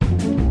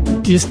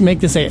just make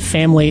this a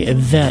family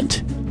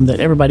event that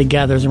everybody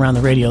gathers around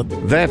the radio.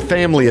 That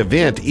family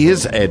event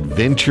is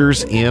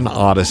Adventures in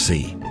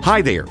Odyssey.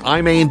 Hi there,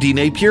 I'm Andy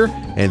Napier,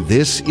 and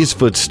this is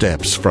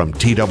Footsteps from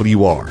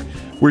TWR.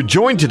 We're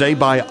joined today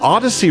by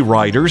Odyssey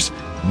writers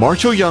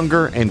Marshall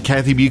Younger and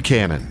Kathy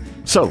Buchanan.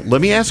 So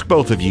let me ask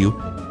both of you,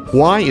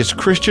 why is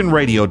Christian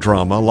radio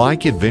drama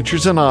like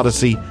Adventures in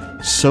Odyssey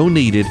so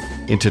needed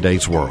in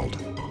today's world?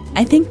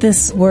 I think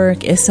this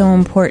work is so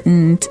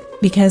important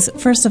because,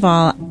 first of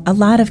all, a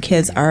lot of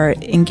kids are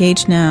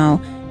engaged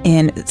now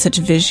in such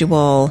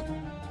visual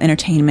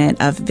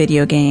entertainment of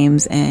video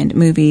games and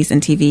movies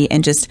and TV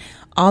and just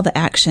all the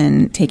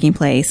action taking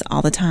place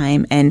all the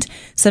time. And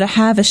so to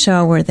have a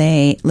show where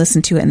they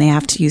listen to it and they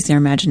have to use their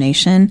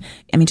imagination,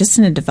 I mean, just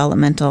in a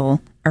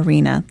developmental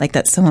arena, like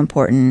that's so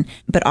important.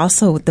 But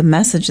also the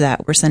message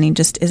that we're sending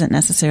just isn't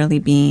necessarily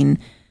being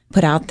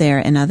put out there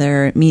in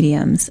other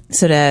mediums.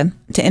 So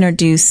to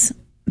introduce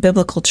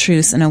biblical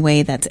truths in a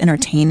way that's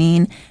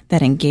entertaining,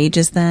 that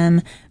engages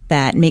them,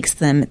 that makes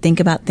them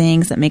think about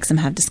things, that makes them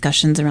have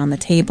discussions around the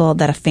table,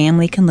 that a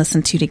family can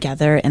listen to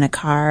together in a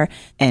car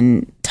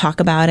and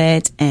talk about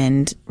it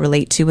and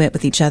relate to it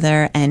with each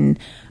other. And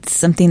it's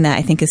something that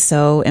I think is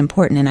so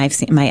important. And I've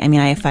seen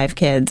I have 5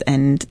 kids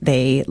and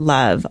they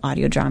love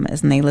audio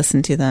dramas and they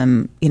listen to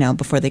them,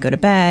 before they go to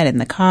bed in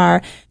the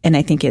car. And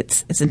I think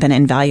it's been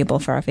invaluable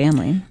for our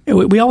family.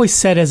 We always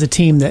said as a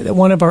team that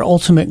one of our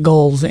ultimate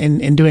goals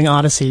in doing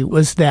Odyssey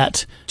was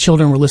that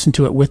children would listen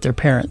to it with their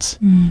parents,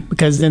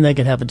 because then they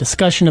could have a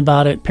discussion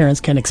about it.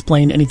 Parents can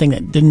explain anything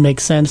that didn't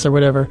make sense or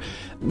whatever.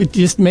 We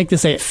just make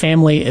this a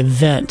family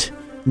event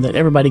that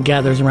everybody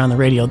gathers around the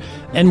radio.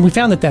 And we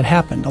found that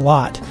happened a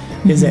lot,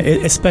 is that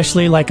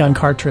especially like on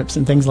car trips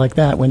and things like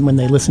that when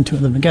they listen to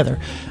them together.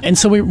 And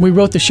so we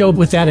wrote the show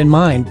with that in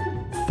mind.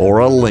 For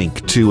a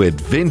link to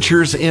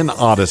Adventures in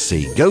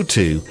Odyssey, go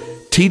to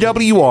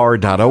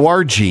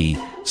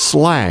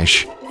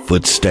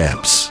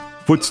twr.org/footsteps.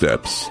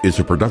 Footsteps is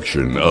a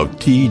production of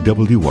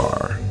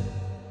TWR.